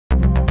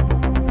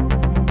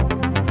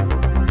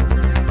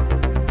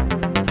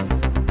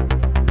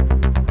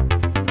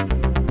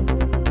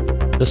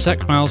The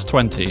SEC-MALS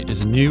 20 is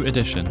a new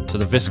addition to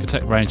the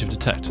Viscotek range of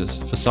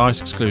detectors for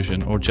size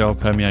exclusion or gel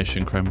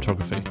permeation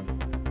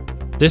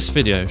chromatography. This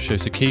video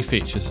shows the key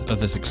features of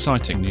this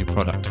exciting new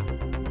product.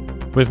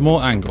 With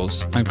more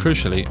angles, and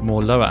crucially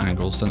more lower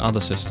angles than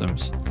other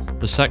systems,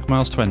 the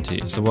SEC-MALS 20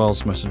 is the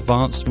world's most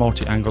advanced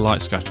multi-angle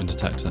light scattering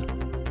detector,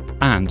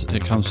 and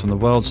it comes from the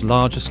world's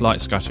largest light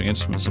scattering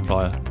instrument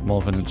supplier,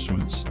 Malvern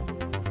Instruments.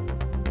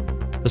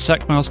 The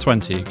SEC-MALS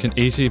 20 can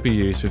easily be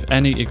used with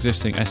any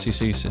existing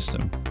SEC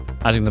system,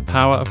 adding the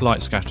power of light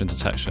scattering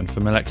detection for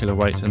molecular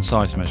weight and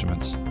size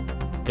measurements.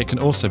 It can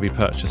also be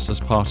purchased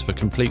as part of a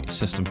complete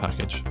system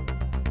package.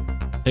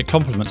 It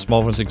complements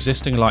Malvern's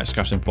existing light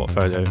scattering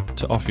portfolio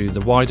to offer you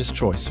the widest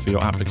choice for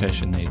your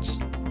application needs.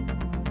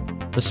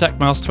 The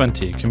SEC-MALS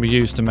 20 can be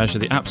used to measure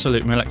the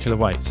absolute molecular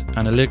weight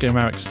and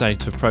oligomeric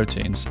state of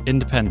proteins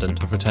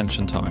independent of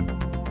retention time.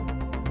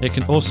 It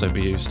can also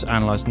be used to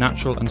analyse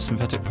natural and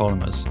synthetic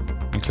polymers,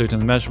 including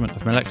the measurement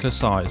of molecular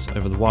size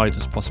over the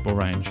widest possible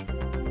range.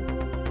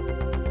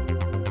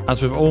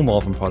 As with all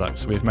Malvern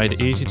products, we have made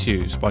it easy to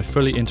use by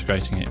fully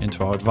integrating it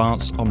into our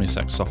advanced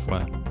OmniSec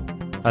software,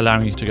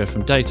 allowing you to go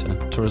from data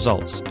to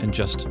results in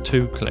just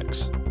 2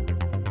 clicks.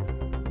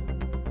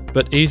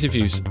 But ease of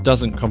use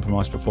doesn't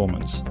compromise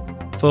performance.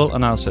 Full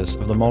analysis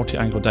of the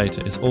multi-angle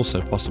data is also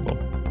possible.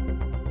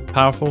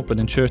 Powerful but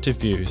intuitive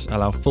views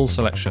allow full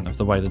selection of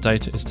the way the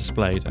data is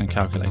displayed and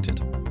calculated.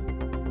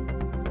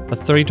 A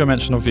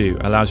 3-dimensional view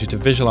allows you to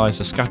visualise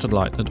the scattered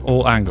light at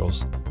all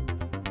angles,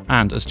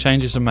 and as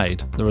changes are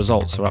made, the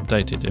results are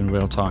updated in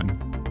real time.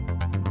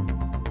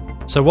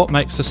 So what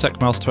makes the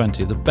SEC-MALS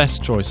 20 the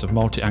best choice of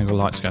multi-angle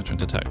light scattering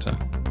detector?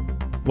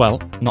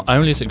 Well, not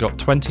only has it got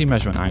 20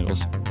 measurement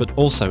angles, but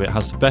also it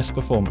has the best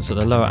performance at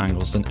the lower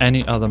angles than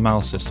any other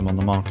MALS system on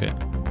the market.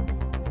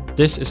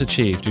 This is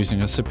achieved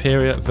using a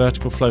superior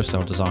vertical flow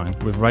cell design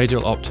with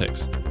radial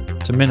optics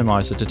to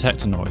minimise the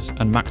detector noise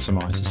and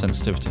maximise the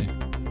sensitivity.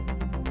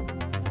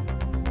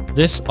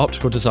 This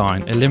optical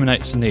design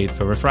eliminates the need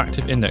for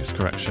refractive index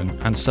correction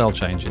and cell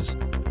changes,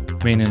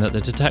 meaning that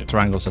the detector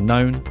angles are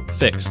known,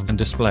 fixed and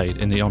displayed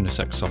in the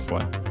OmniSec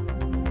software.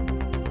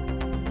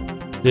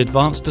 The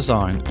advanced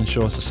design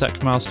ensures the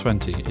SEC-MALS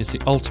 20 is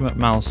the ultimate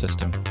MALS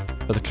system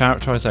for the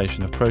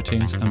characterisation of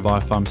proteins and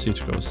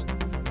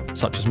biopharmaceuticals,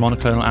 such as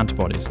monoclonal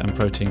antibodies and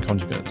protein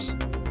conjugates.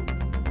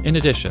 In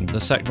addition,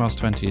 the SEC-MALS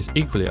 20 is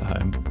equally at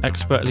home,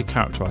 expertly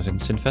characterising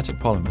synthetic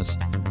polymers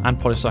and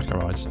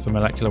polysaccharides for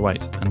molecular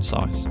weight and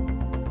size.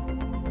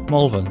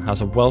 Malvern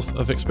has a wealth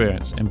of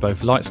experience in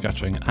both light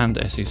scattering and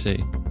SEC,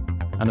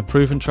 and a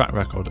proven track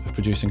record of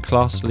producing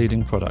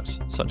class-leading products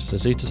such as the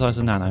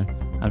Zetasizer Nano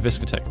and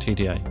Viscotek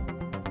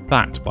TDA,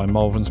 backed by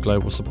Malvern's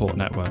global support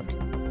network.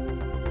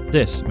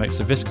 This makes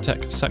the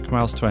Viscotek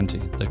SEC-MALS 20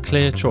 the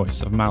clear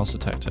choice of MALS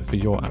detector for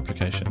your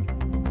application.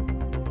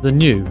 The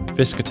new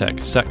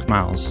Viscotek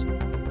SEC-MALS.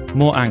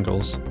 More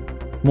angles,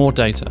 more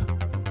data,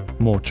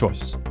 more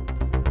choice.